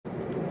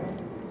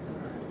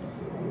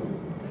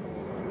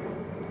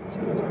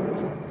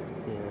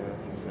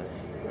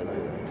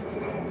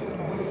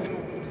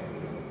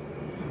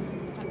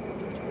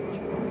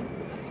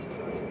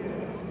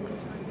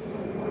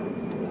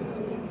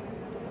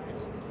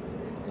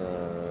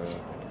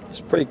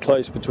It's pretty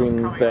close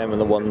between them and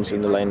the ones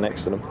in the lane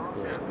next to them.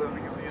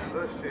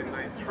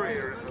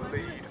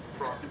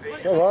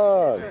 Come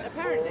on!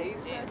 Apparently,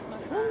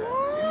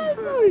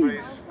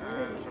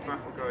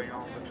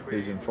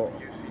 Who's in fourth?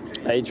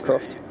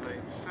 Agecroft.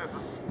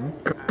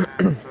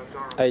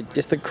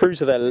 It's the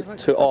cruiser there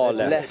to our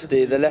left.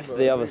 They left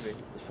the other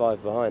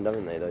 5 behind,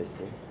 haven't they, those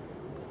two?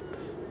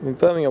 I mean,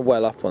 Birmingham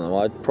well up on them.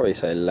 I'd probably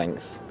say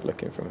length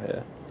looking from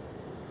here.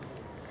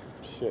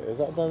 Shit, is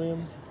that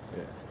Birmingham?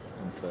 Yeah.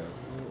 And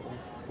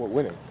what,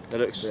 winning? It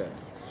looks. Yeah.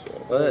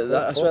 Well,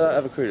 I swear that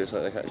other crew looks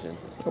like they're catching.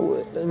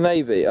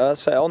 Maybe. I'd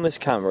say on this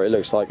camera it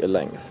looks like a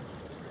length.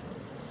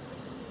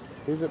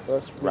 Who's it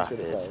best? Rapid.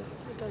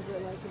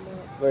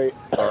 Wait,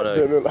 oh, no.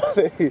 They look like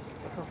they... It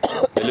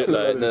looked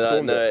like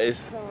no, it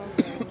is.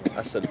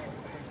 That's a.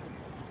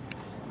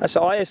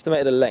 So I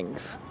estimated a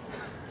length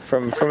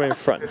from in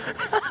front.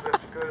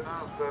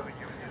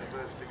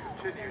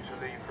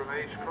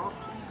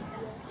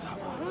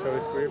 Shall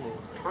we scream?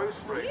 close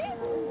race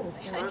for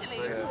first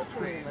race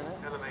between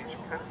LMH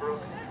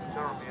Pembroke,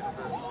 Durham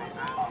University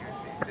and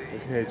UCD.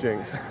 Okay,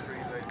 Jinx.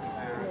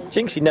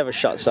 Jinxie never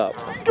shuts up.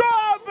 Go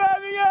on,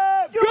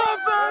 Birmingham! Go on,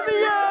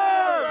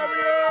 Birmingham!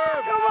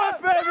 Come on,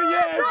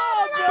 Birmingham! Go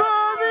on,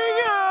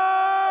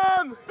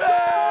 Birmingham! Go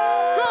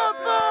on,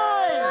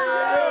 boys!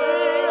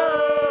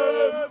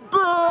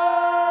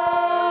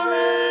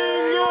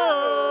 Birmingham!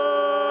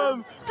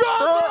 Go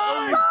on,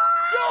 boys!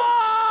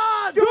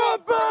 Go on,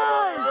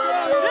 boys!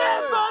 Yeah,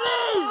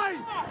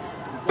 buddies!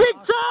 Big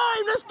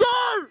time, let's go!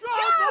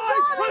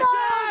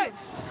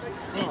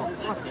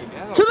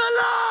 To the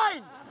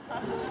line!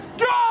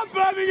 Go on,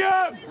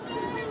 Birmingham!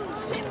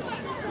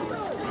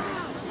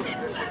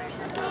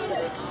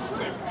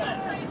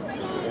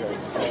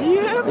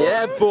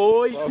 Yeah,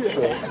 boy! I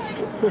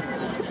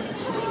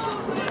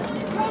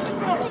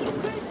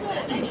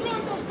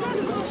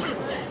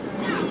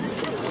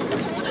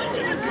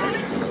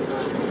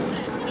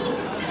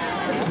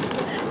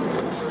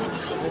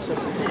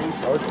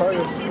was trying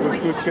to, it was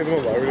cool to cheer them on,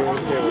 but I really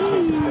wanted to hear what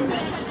Jinx was saying.